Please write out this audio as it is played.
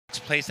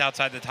placed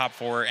outside the top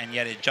 4, and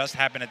yet it just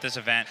happened at this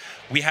event.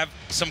 We have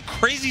some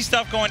crazy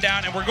stuff going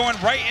down, and we're going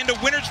right into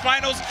winners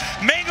finals.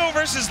 Mango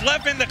versus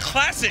Leffen, the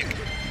classic.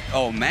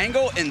 Oh,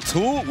 Mango in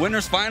 2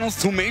 winners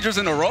finals, 2 majors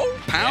in a row?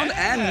 Pound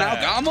and now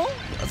GOML?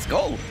 Let's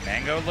go.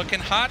 Mango looking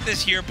hot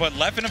this year, but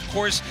Leffen, of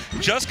course,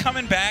 just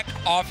coming back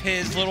off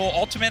his little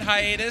Ultimate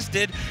hiatus,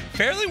 did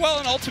fairly well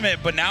in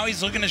Ultimate, but now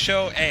he's looking to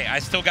show, hey, I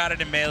still got it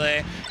in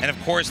Melee. And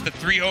of course, the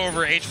 3-0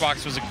 over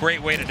H-Box was a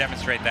great way to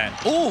demonstrate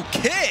that. Ooh,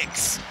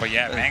 kicks! But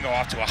yeah, Mango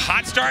off to a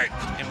hot start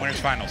in winners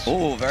finals.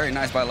 Ooh, very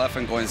nice by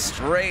Leffen, going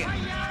straight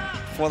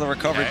for the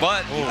recovery,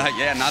 but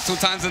yeah, not 2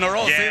 times in a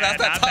row. Yeah, see,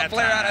 that's that top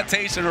player time.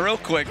 adaptation real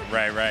quick.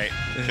 Right.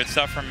 Good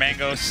stuff from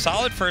Mango.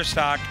 Solid first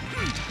stock.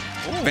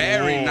 Ooh.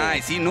 Very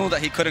nice. He knew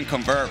that he couldn't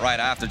convert right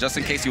after, just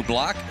in case you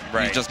block.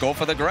 You just go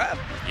for the grab.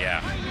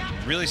 Yeah,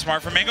 really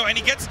smart from Mango, and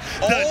he gets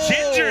the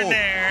ginger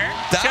there.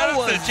 Shout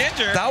out to the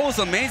ginger. That was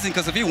amazing,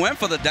 because if he went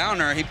for the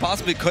downer, he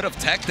possibly could have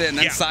teched it and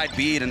then side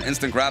beat and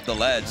instant grab the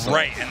ledge. So.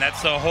 Right, and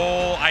that's the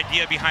whole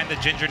idea behind the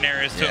ginger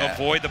nair, is to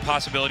avoid the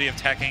possibility of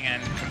teching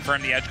and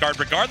confirm the edge guard.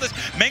 Regardless,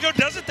 Mango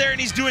does it there, and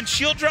he's doing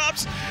shield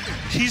drops.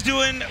 He's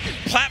doing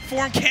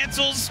platform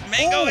cancels.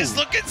 Mango is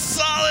looking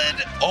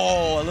solid.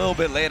 Oh, a little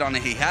bit late on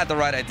it. He had the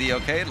right idea.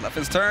 Okay,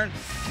 Leffen's turn.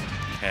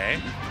 Okay.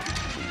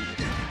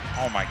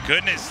 Oh my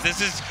goodness, this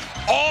is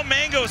all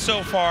Mango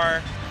so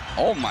far.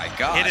 Oh my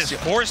gosh. It is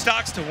 4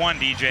 stocks to 1,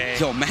 DJ.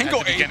 Yo,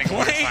 Mango ain't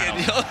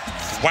playing.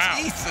 Wow.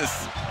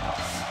 Jesus.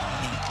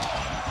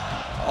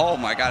 Oh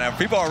my God, and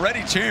people are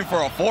already cheering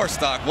for a 4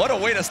 stock. What a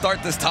way to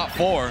start this top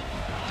 4.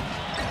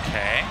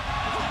 Okay.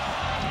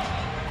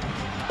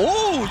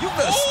 Oh, you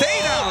better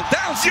stay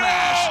down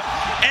smash.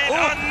 And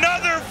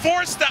another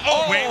 4 stock.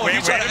 Oh, wait a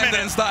minute.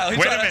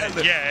 Wait a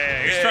minute.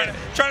 Yeah. He's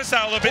trying to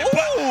style a little bit.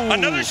 But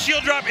another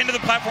shield drop into the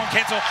platform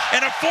cancel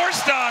and a 4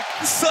 stock.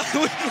 So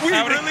we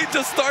really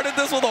just started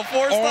this with a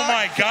 4 stock? Oh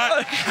my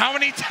God. How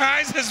many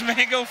times has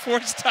Mango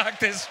 4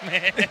 stocked this,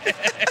 man?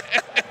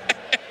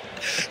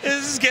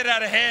 This is getting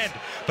out of hand.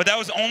 But that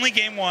was only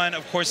game 1.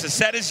 Of course, the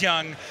set is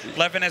young.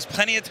 Leffen has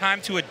plenty of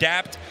time to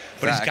adapt,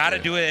 but he's got to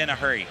do it in a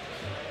hurry.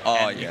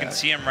 You can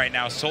see him right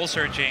now, soul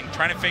searching,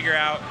 trying to figure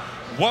out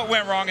what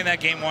went wrong in that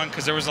game 1,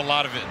 because there was a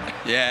lot of it.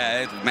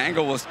 Yeah,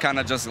 Mango was kind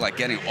of just like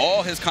getting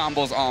all his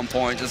combos on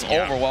point, just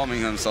overwhelming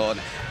him. So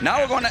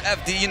now we're going to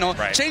FD, you know,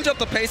 change up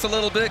the pace a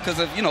little bit, because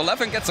if, you know,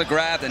 Leffen gets a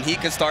grab, then he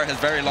can start his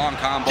very long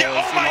combos.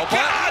 Yeah, oh my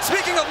God! But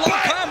speaking of long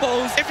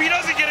combos, if he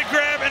doesn't get a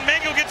grab and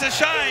Mango gets a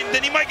shine,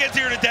 then he might get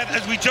 0 to death,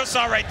 as we just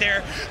saw right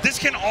there. This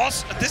can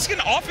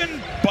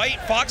often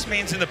bite Fox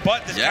mains in the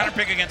butt, this counter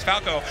pick against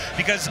Falco,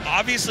 because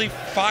obviously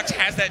Fox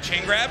has that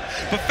chain grab,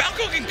 but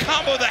Falco can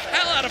combo the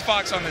hell out of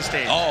Fox on this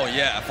stage. Oh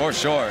yeah, for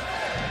sure.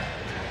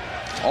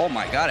 Oh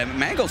my God, and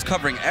Mango's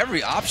covering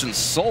every option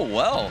so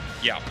well.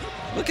 Yeah.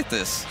 Look at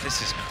this.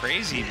 This is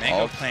crazy.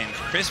 Mango playing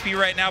crispy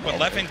right now, but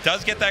Leffen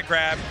does get that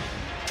grab.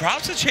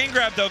 Drops the chain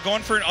grab though,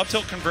 going for an up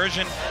tilt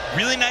conversion.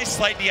 Really nice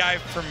slight DI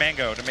for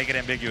Mango to make it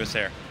ambiguous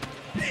there.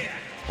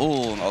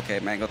 Ooh, okay,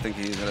 Mango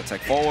thinking he's gonna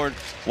take forward.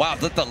 Wow,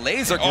 the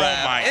laser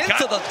grab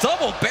into the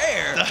double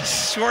bear. The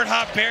short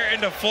hop bear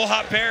into full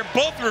hop bear,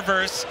 both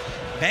reverse.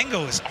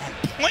 Mango is on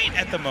point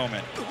at the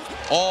moment.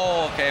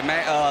 Oh, okay.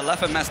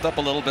 Leffen messed up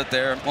a little bit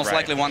there. Most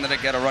likely wanted to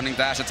get a running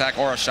dash attack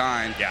or a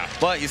shine. Yeah.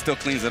 But he still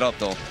cleans it up,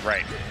 though.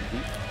 Right.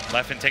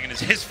 Leffen taking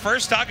his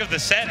first stock of the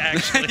set,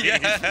 actually.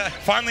 He's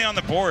finally on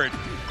the board.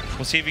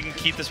 We'll see if he can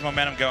keep this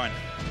momentum going.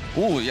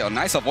 Ooh, yeah,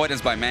 nice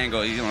avoidance by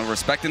Mango. You know,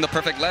 respecting the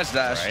perfect ledge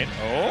dash. Right.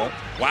 Oh,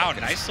 wow.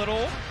 Nice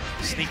little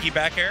sneaky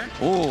back air.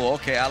 Ooh,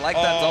 okay. I like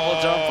that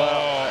double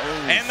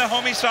jump. And the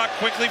homie stock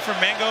quickly from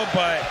Mango,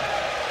 but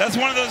that's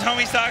one of those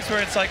homie stocks where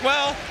it's like,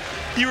 well,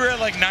 you were at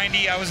like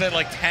 90, I was at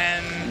like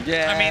 10.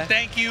 Yeah. I mean,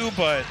 thank you,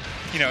 but,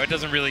 you know, it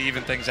doesn't really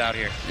even things out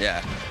here.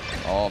 Yeah.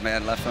 Oh,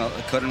 man, Leffen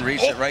couldn't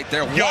reach it right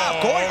there. Wow,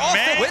 going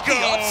off with the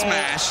up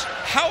smash.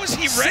 How is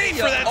he ready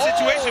for that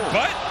situation?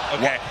 But,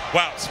 okay.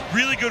 Wow, it's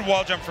really good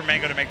wall jump for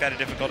Mango to make that a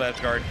difficult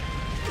edge guard.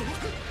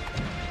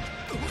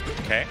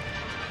 Okay.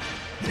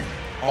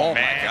 Oh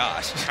my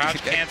gosh.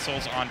 Crouch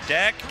cancels on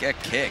deck.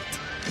 Get kicked.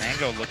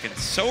 Mango looking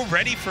so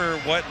ready for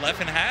what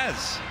Leffen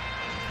has.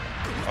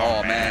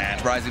 Oh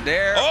man, rising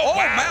there. Oh,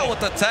 man, with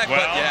the tech, but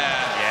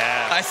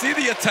yeah. I see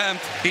the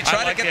attempt. He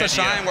tried to get the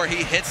shine where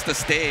he hits the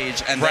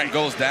stage and then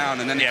goes down,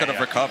 and then he could have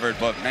recovered,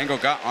 but Mango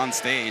got on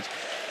stage.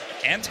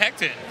 And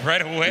teched it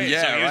right away,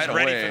 yeah, so he was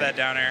ready for that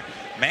down air.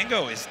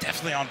 Mango is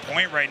definitely on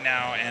point right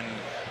now, and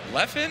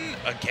Leffen,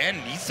 again,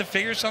 needs to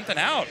figure something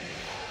out.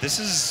 This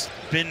has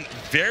been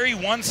very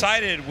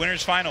one-sided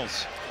winners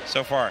finals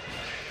so far.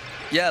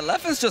 Yeah,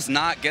 Leffen's just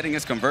not getting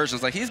his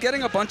conversions. Like, he's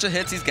getting a bunch of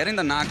hits, he's getting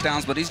the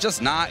knockdowns, but he's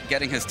just not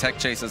getting his tech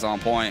chases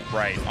on point.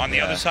 Right. On the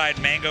other side,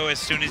 Mango, as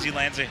soon as he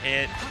lands a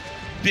hit,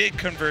 big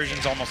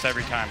conversions almost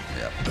every time.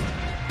 Yep.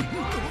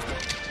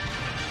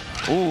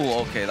 Ooh,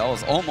 okay, that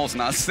was almost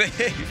not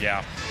safe.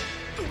 Yeah.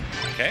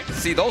 Okay.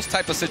 See, those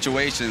type of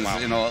situations,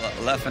 you know,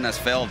 Leffen has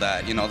failed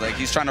at. You know, like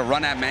he's trying to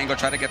run at Mango,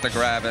 try to get the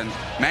grab, and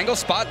Mango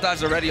spot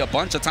dodged already a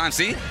bunch of times.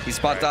 See, he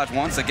spot dodged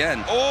once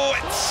again. Oh,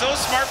 it's so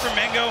smart for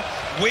Mango.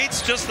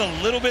 Waits just a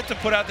little bit to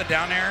put out the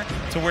down air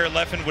to where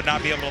Leffen would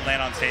not be able to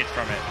land on stage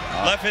from it.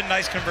 Leffen,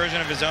 nice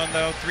conversion of his own,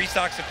 though. 3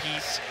 stocks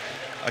apiece.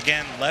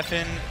 Again,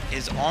 Leffen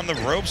is on the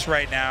ropes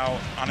right now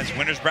on his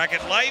winner's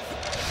bracket life.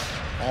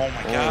 Oh,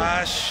 my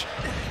gosh.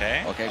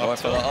 Okay. Okay, going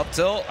for the up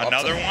tilt.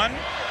 Another one.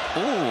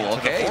 Ooh,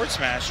 okay. The forward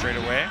smash straight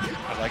away.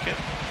 I like it.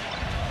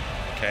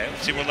 Okay,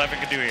 let's see what Leffen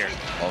can do here.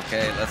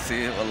 Okay, let's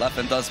see what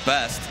Leffen does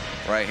best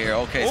right here.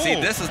 Okay, see,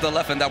 this is the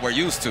Leffen that we're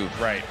used to.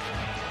 Right.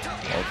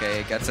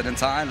 Okay, gets it in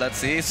time. Let's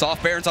see.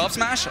 Soft bear into up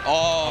smash.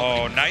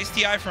 Oh, nice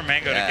DI from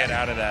Mango to get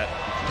out of that.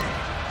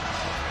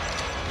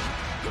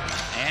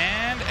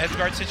 And edge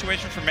guard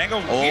situation for Mango.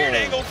 Weird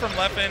angle from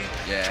Leffen.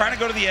 Trying to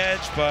go to the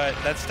edge, but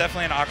that's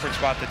definitely an awkward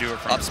spot to do it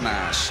from. Up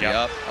smash.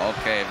 Yep.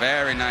 Okay,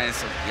 very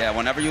nice. Yeah,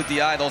 whenever you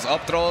DI those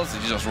up throws,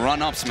 you just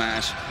run up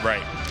smash.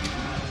 Right.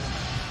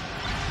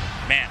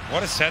 Man,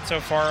 what a set so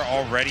far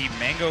already.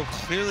 Mango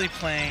clearly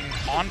playing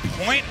on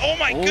point. Oh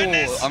my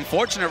goodness.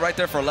 Unfortunate right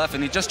there for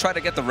Leffen. He just tried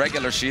to get the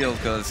regular shield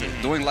because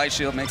doing light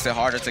shield makes it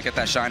harder to get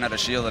that shine out of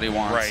shield that he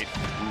wants. Right.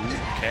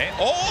 Okay.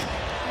 Oh,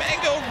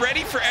 Mango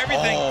ready for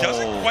everything.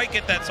 Doesn't quite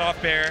get that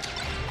soft bear.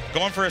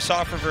 Going for a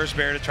soft reverse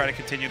bear to try to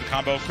continue the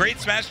combo. Great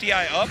smash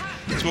DI up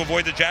to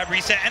avoid the jab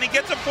reset, and he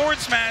gets a forward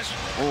smash.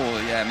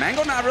 Oh, yeah.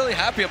 Mango not really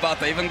happy about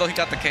that, even though he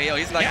got the KO.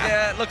 He's like,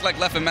 yeah, it looked like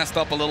Leffen messed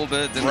up a little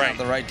bit, didn't have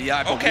the right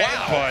DI. But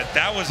but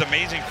that was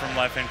amazing from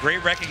Leffen.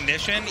 Great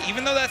recognition.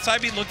 Even though that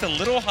side B looked a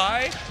little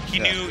high, he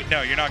knew,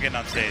 no, you're not getting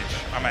on stage.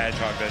 I'm going to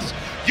hedgehog this.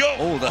 Yo!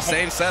 Oh, the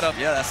same setup.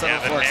 Yeah, that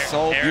setup works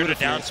so beautiful. The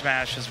down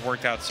smash has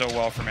worked out so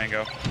well for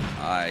Mango.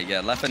 Yeah,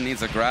 Leffen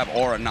needs a grab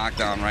or a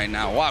knockdown right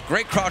now. Wow,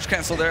 great crouch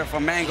cancel there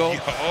from Mango.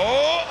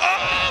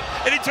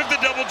 And he took the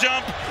double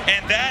jump,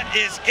 and that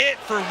is it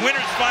for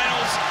winners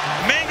finals.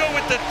 Mango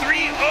with the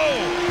 3-0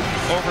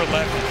 over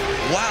Leffen.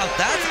 Wow,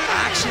 that's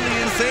actually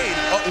insane.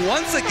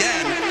 Once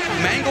again,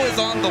 Mango is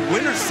on the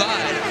winner's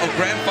side of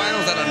grand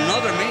finals at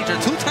another major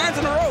 2 times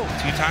in a row.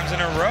 2 times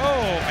in a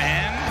row,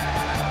 man.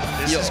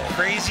 This is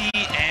crazy,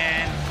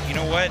 and you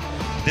know what?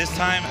 This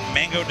time,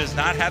 Mango does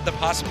not have the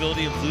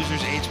possibility of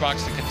loser's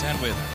H-Box to contend with.